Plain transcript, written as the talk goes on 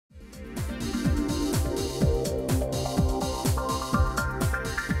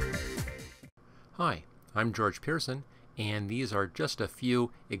Hi, I'm George Pearson, and these are just a few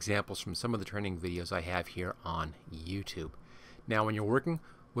examples from some of the training videos I have here on YouTube. Now, when you're working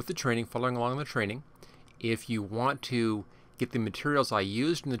with the training, following along the training, if you want to get the materials I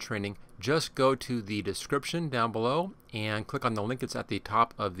used in the training, just go to the description down below and click on the link that's at the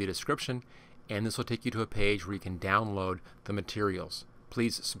top of the description, and this will take you to a page where you can download the materials.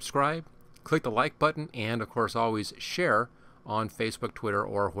 Please subscribe, click the like button, and of course always share on Facebook, Twitter,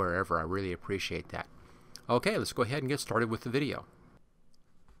 or wherever. I really appreciate that. Okay, let's go ahead and get started with the video.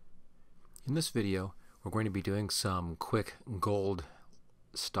 In this video, we're going to be doing some quick gold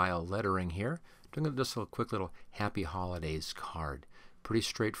style lettering here. Doing just a quick little Happy Holidays card. Pretty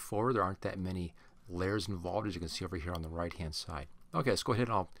straightforward. There aren't that many layers involved, as you can see over here on the right hand side. Okay, let's go ahead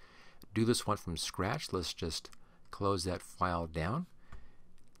and I'll do this one from scratch. Let's just close that file down.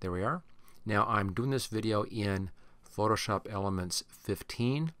 There we are. Now I'm doing this video in Photoshop Elements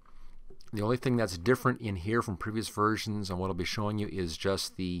 15. The only thing that's different in here from previous versions and what I'll be showing you is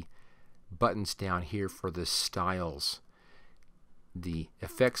just the buttons down here for the styles. The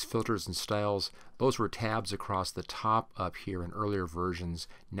effects, filters, and styles, those were tabs across the top up here in earlier versions.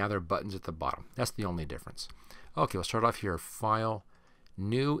 Now they're buttons at the bottom. That's the only difference. Okay, we'll start off here, File,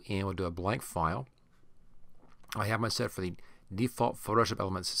 New, and we'll do a blank file. I have mine set for the default Photoshop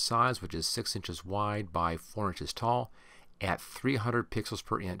Elements size, which is 6 inches wide by 4 inches tall at 300 pixels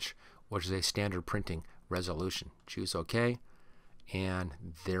per inch, which is a standard printing resolution. Choose OK, and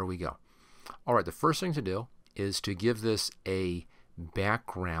there we go. Alright, the first thing to do is to give this a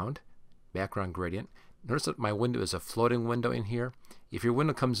background gradient. Notice that my window is a floating window in here. If your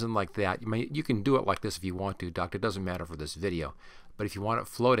window comes in like that, you can do it like this if you want to, Doctor. It doesn't matter for this video. But if you want it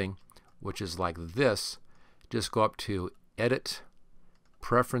floating, which is like this, just go up to Edit,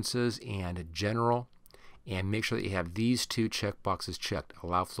 Preferences, and General, and make sure that you have these two checkboxes checked.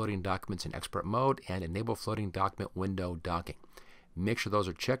 Allow floating documents in expert mode and enable floating document window docking. Make sure those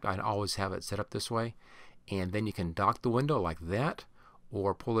are checked. I always have it set up this way. And then you can dock the window like that,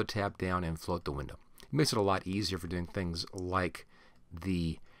 or pull the tab down and float the window. It makes it a lot easier for doing things like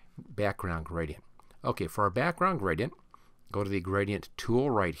the background gradient. Okay, for our background gradient, go to the gradient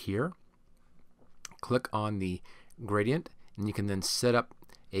tool right here. Click on the gradient, and you can then set up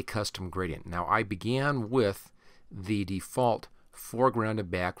a custom gradient. Now I began with the default foreground and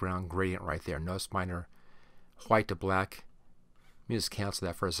background gradient right there. Notice mine are white to black. Let me just cancel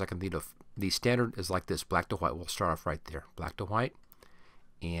that for a second. The standard is like this, black to white. We'll start off right there, black to white,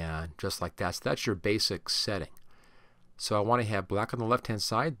 and just like that. So that's your basic setting. So I want to have black on the left hand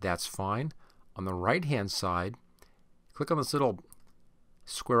side. That's fine. On the right hand side, click on this little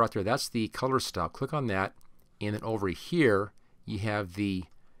square right there. That's the color style. Click on that, and then over here you have the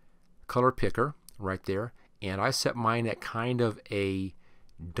color picker right there, and I set mine at kind of a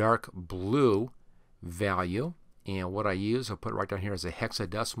dark blue value, and what I use, I'll put it right down here as a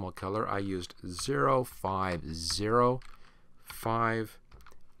hexadecimal color. I used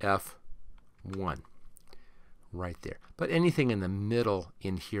 0505F1 right there, but anything in the middle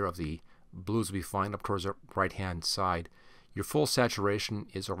in here of the blues will be fine up towards the right hand side. Your full saturation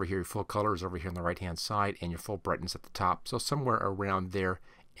is over here, your full color is over here on the right hand side, and your full brightness at the top. So somewhere around there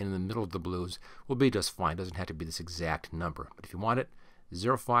in the middle of the blues will be just fine. It doesn't have to be this exact number. But if you want it,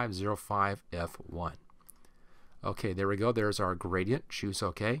 0505F1. Okay, there we go. There's our gradient. Choose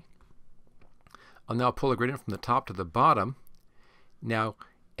OK. I'll now pull a gradient from the top to the bottom. Now,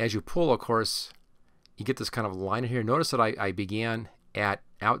 as you pull, of course, you get this kind of line here. Notice that I began at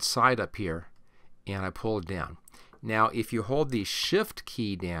outside up here, and I pulled down. Now, if you hold the Shift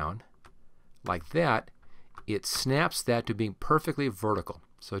key down like that, it snaps that to being perfectly vertical.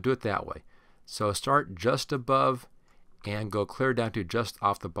 So do it that way. So start just above and go clear down to just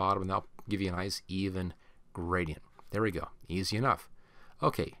off the bottom, and that'll give you a nice even gradient. There we go. Easy enough.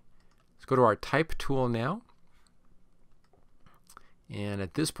 Okay, let's go to our Type tool now. And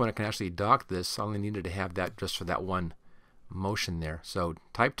at this point, I can actually dock this. I only needed to have that just for that one motion there. So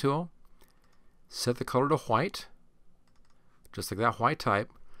Type tool, set the color to white. Just like that, white type.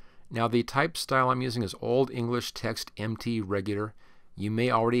 Now the type style I'm using is Old English Text MT Regular. You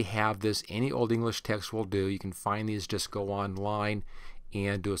may already have this. Any Old English text will do. You can find these. Just go online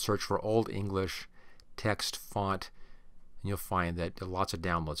and do a search for Old English Text Font, and you'll find that there are lots of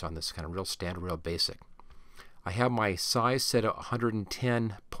downloads on this, kind of real standard, real basic. I have my size set at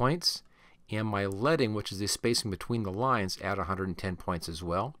 110 points, and my leading, which is the spacing between the lines, at 110 points as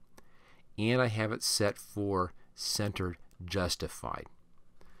well. And I have it set for centered justified.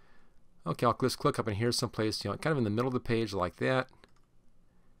 Okay, I'll just click up in here someplace, kind of in the middle of the page like that,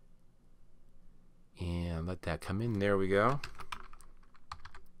 and let that come in. There we go.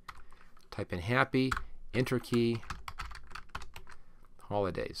 type in happy, enter key,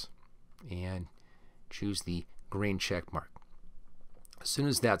 holidays, and choose the green check mark. As soon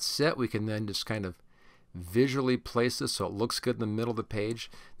as that's set, we can then just kind of visually place this so it looks good in the middle of the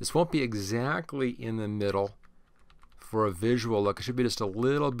page. This won't be exactly in the middle for a visual look. It should be just a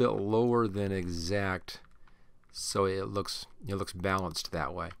little bit lower than exact, so it looks balanced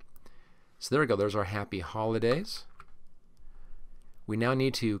that way. So there we go. There's our happy holidays. We now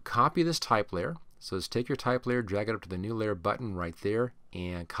need to copy this type layer. So just take your type layer, drag it up to the new layer button right there,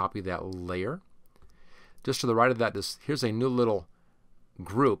 and copy that layer. Just to the right of that, here's a new little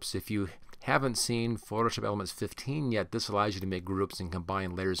groups. If you haven't seen Photoshop Elements 15 yet, this allows you to make groups and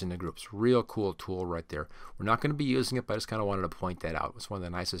combine layers into groups. Real cool tool right there. We're not going to be using it, but I just kind of wanted to point that out. It's one of the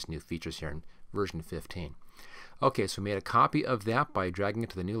nicest new features here in version 15. Okay, so we made a copy of that by dragging it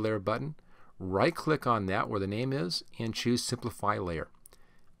to the new layer button. Right click on that where the name is and choose Simplify Layer.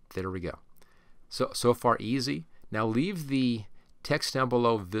 There we go. So far easy. Now leave the text down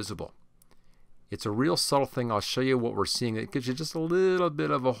below visible. It's a real subtle thing. I'll show you what we're seeing. It gives you just a little bit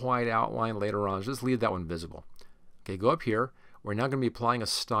of a white outline later on. Just leave that one visible. Okay, go up here. We're now going to be applying a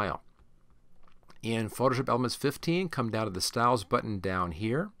style. In Photoshop Elements 15, come down to the Styles button down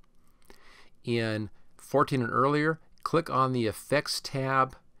here. In 14 and earlier, click on the Effects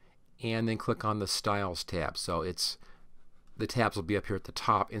tab and then click on the Styles tab. So the tabs will be up here at the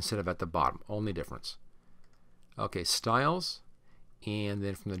top instead of at the bottom. Only difference. Okay, Styles. And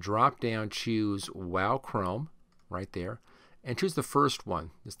then from the drop down, choose Wow Chrome right there, and choose the first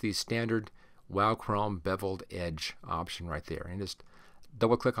one. It's the standard Wow Chrome beveled edge option right there, and just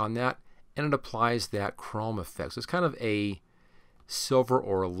double click on that, and it applies that chrome effect. So it's kind of a silver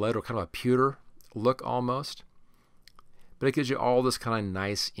or lead or kind of a pewter look almost, but it gives you all this kind of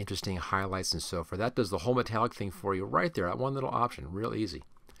nice, interesting highlights and so forth. That does the whole metallic thing for you right there. That one little option, real easy.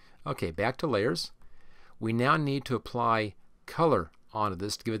 Okay, back to layers. We now need to apply color onto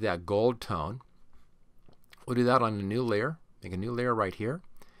this to give it that gold tone. We'll do that on a new layer. Make a new layer right here,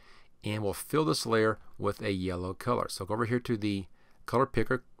 and we'll fill this layer with a yellow color. So go over here to the color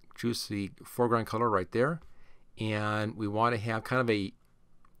picker, choose the foreground color right there, and we want to have kind of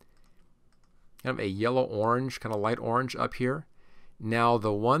a yellow orange, kind of light orange up here. Now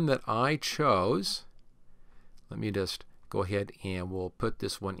the one that I chose, let me just go ahead and we'll put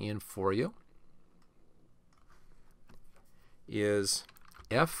this one in for you, is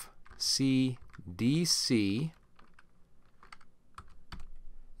FCDC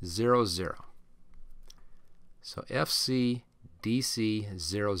 00. So FCDC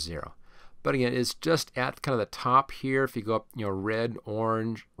 00. But again, it's just at kind of the top here. If you go up, red,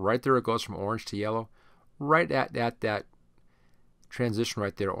 orange, right there it goes from orange to yellow. Right at that transition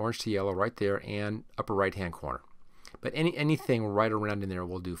right there, orange to yellow right there, and upper right hand corner. But anything right around in there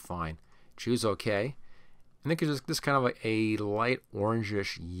will do fine. Choose OK. And then it's just kind of a light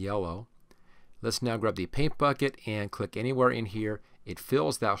orangish yellow. Let's now grab the paint bucket and click anywhere in here. It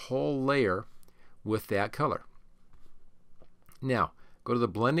fills that whole layer with that color. Now, go to the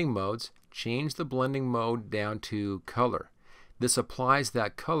blending modes, change the blending mode down to color. This applies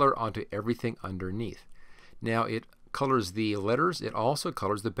that color onto everything underneath. Now, it colors the letters. It also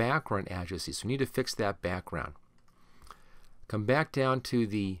colors the background, as you see. So we need to fix that background. Come back down to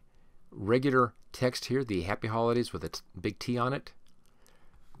the regular text here, the Happy Holidays with a big T on it.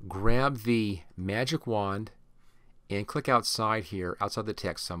 Grab the magic wand and click outside here, outside the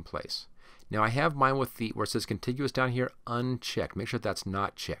text someplace. Now I have mine with the where it says contiguous down here unchecked. Make sure that's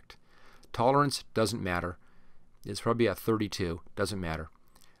not checked. Tolerance doesn't matter. It's probably at 32, doesn't matter.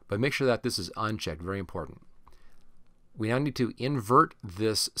 But make sure that this is unchecked, very important. We now need to invert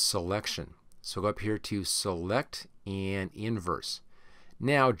this selection. So go up here to select and inverse.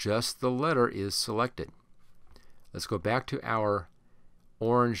 Now just the letter is selected. Let's go back to our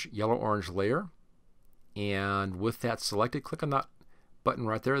yellow-orange layer, and with that selected, click on that button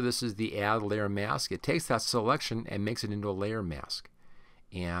right there. This is the Add Layer Mask. It takes that selection and makes it into a layer mask.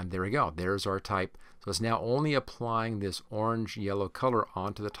 And there we go. There's our type. So it's now only applying this orange-yellow color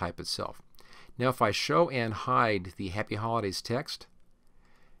onto the type itself. Now if I show and hide the Happy Holidays text,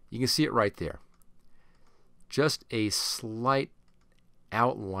 you can see it right there. Just a slight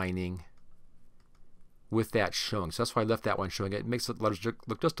outlining with that showing. So that's why I left that one showing. It makes the letters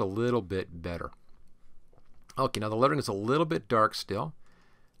look just a little bit better. Okay, now the lettering is a little bit dark still.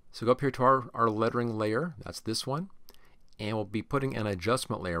 So go up here to our lettering layer. That's this one. And we'll be putting an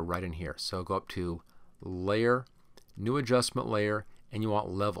adjustment layer right in here. So go up to Layer, New Adjustment Layer, and you want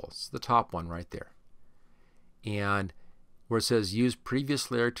Levels, the top one right there. And where it says Use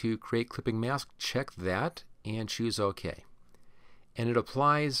Previous Layer to Create Clipping Mask, check that and choose OK. And it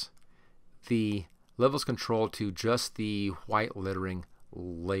applies the levels control to just the white lettering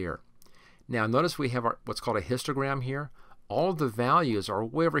layer. Now notice we have what's called a histogram here. All of the values are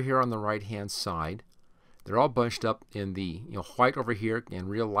way over here on the right hand side. They're all bunched up in the white over here and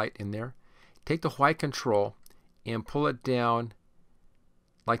real light in there. Take the white control and pull it down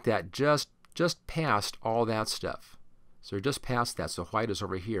like that, just past all that stuff. So you're just past that. So white is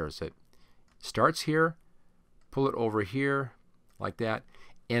over here. So it starts here, pull it over here like that,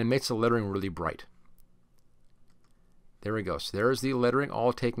 and it makes the lettering really bright. There we go. So there's the lettering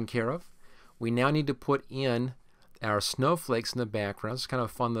all taken care of. We now need to put in our snowflakes in the background. It's kind of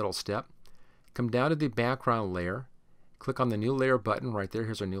a fun little step. Come down to the background layer, click on the new layer button right there.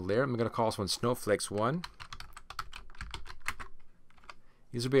 Here's our new layer. I'm going to call this one Snowflakes 1.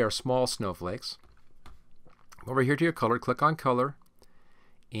 These will be our small snowflakes. Over here to your color, click on color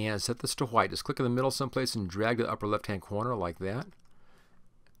and set this to white. Just click in the middle someplace and drag to the upper left hand corner like that.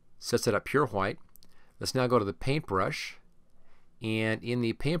 Sets it up pure white. Let's now go to the paintbrush, and in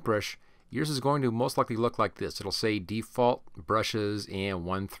the paintbrush, yours is going to most likely look like this. It'll say default brushes and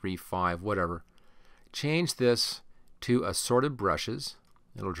 135 whatever. Change this to assorted brushes.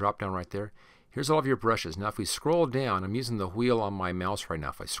 It'll drop down right there. Here's all of your brushes. Now if we scroll down, I'm using the wheel on my mouse right now.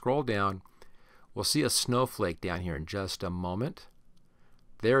 If I scroll down, we'll see a snowflake down here in just a moment.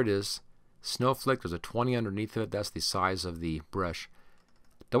 There it is. Snowflake. There's a 20 underneath it. That's the size of the brush.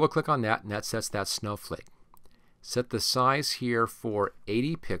 Double click on that and that sets that snowflake. Set the size here for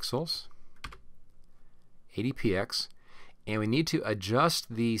 80 pixels, 80 px, and we need to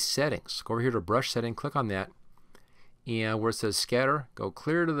adjust the settings. Go over here to brush setting, click on that, and where it says scatter, go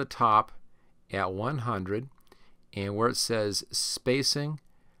clear to the top at 100, and where it says spacing,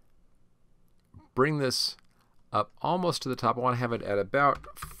 bring this up almost to the top. I want to have it at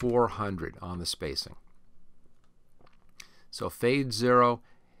about 400 on the spacing. So fade 0,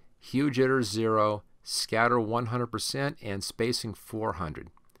 hue jitter 0, scatter 100%, and spacing 400.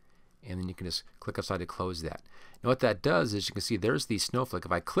 And then you can just click upside to close that. Now what that does is you can see there's the snowflake.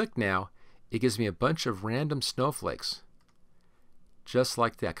 If I click now, it gives me a bunch of random snowflakes. Just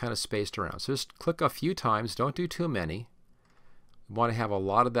like that, kind of spaced around. So just click a few times, don't do too many. You want to have a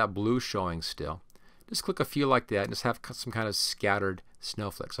lot of that blue showing still. Just click a few like that and just have some kind of scattered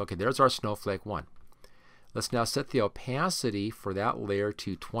snowflakes. Okay, there's our snowflake 1. Let's now set the opacity for that layer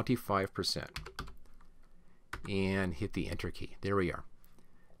to 25% and hit the enter key. There we are.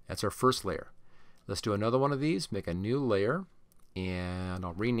 That's our first layer. Let's do another one of these, make a new layer, and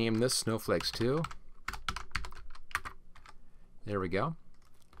I'll rename this Snowflakes 2. There we go.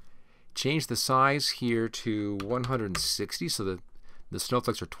 Change the size here to 160 so that the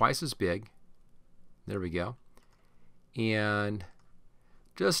snowflakes are twice as big. There we go. And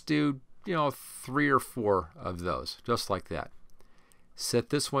just do 3 or 4 of those, just like that.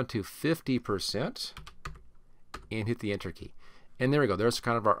 Set this one to 50% and hit the enter key. And there we go. There's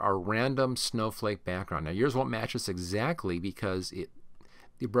kind of our random snowflake background. Now yours won't match this exactly because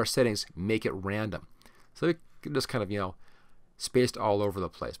the brush settings make it random. So it just kind of, spaced all over the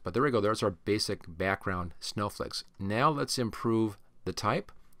place. But there we go. There's our basic background snowflakes. Now let's improve the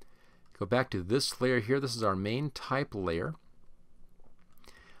type. Go back to this layer here. This is our main type layer.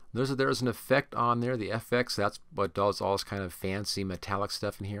 There's an effect on there, the FX. That's what does all this kind of fancy metallic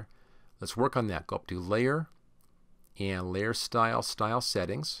stuff in here. Let's work on that. Go up to Layer and Layer Style, Style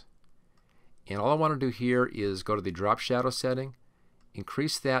Settings. And all I want to do here is go to the Drop Shadow setting,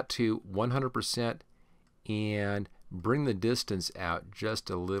 increase that to 100%, and bring the distance out just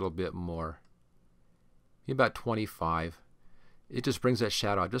a little bit more. Maybe about 25. It just brings that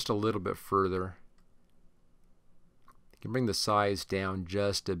shadow out just a little bit further. You can bring the size down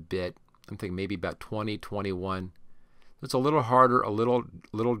just a bit. I'm thinking maybe about 20, 21. It's a little harder, a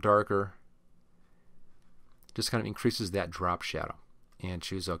little darker. Just kind of increases that drop shadow. And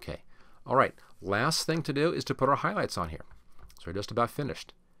choose OK. All right, last thing to do is to put our highlights on here. So we're just about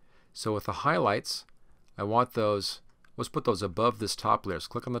finished. So with the highlights, I want those, let's put those above this top layer. So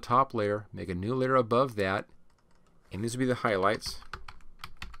click on the top layer, make a new layer above that, and these will be the highlights.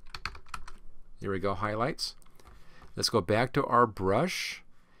 There we go, highlights. Let's go back to our brush,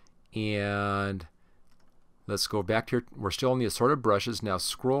 and let's go back here. We're still on the assorted brushes. Now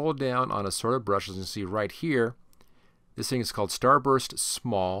scroll down on assorted brushes and see right here, this thing is called Starburst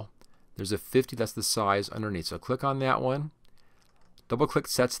Small. There's a 50, that's the size underneath. So click on that one. Double click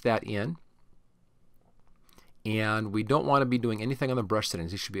sets that in. And we don't want to be doing anything on the brush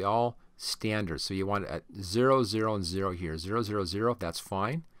settings. These should be all standard. So you want it at 0, 0, and 0 here. 0, 0, 0, that's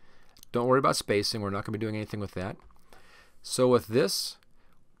fine. Don't worry about spacing. We're not going to be doing anything with that. So with this,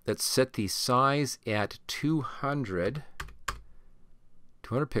 let's set the size at 200.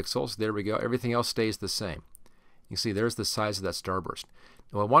 200 pixels. There we go. Everything else stays the same. You can see there's the size of that starburst.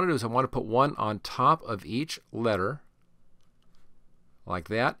 Now what I want to do is I want to put one on top of each letter, like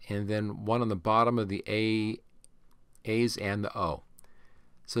that, and then one on the bottom of the A's and the O.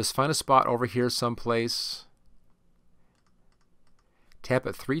 So just find a spot over here someplace. Tap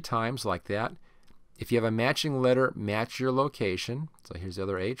it 3 times like that. If you have a matching letter, match your location. So here's the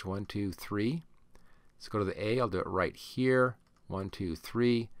other H. 1, 2, 3. Let's go to the A. I'll do it right here. 1, 2,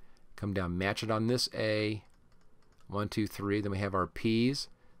 3. Come down, match it on this A. 1, 2, 3. Then we have our P's.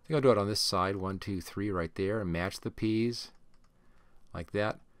 I think I'll do it on this side. 1, 2, 3 right there. And match the P's like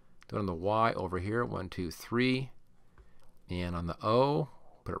that. Do it on the Y over here. 1, 2, 3. And on the O,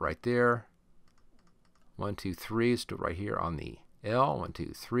 put it right there. 1, 2, 3. Let's do it right here on the L. 1,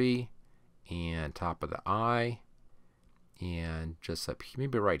 2, 3. And top of the I. And just up here,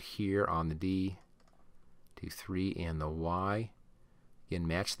 maybe right here on the D. 2, 3, and the Y. Again,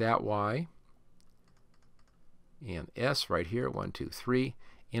 match that Y. And S right here, 1, 2, 3.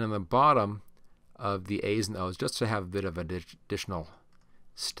 And on the bottom of the A's and O's, just to have a bit of additional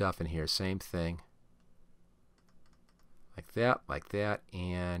stuff in here, same thing. Like that,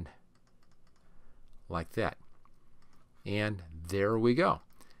 and like that. And there we go.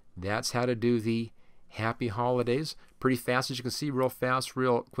 That's how to do the Happy Holidays. Pretty fast, as you can see, real fast,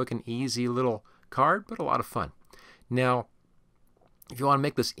 real quick and easy little card, but a lot of fun. Now, if you want to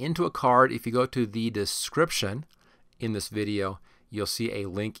make this into a card, if you go to the description in this video, you'll see a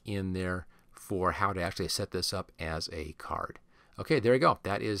link in there for how to actually set this up as a card. Okay, there you go.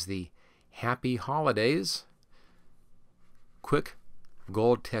 That is the Happy Holidays quick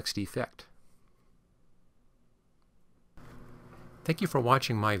gold text effect. Thank you for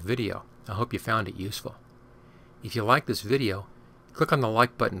watching my video. I hope you found it useful. If you like this video, click on the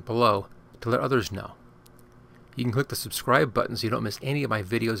like button below to let others know. You can click the subscribe button so you don't miss any of my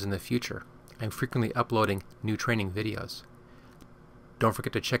videos in the future. I'm frequently uploading new training videos. Don't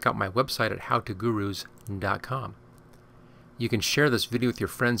forget to check out my website at howtogurus.com. You can share this video with your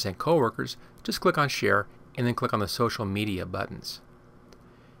friends and coworkers. Just click on share and then click on the social media buttons.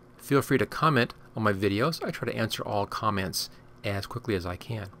 Feel free to comment on my videos. I try to answer all comments as quickly as I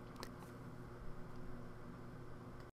can.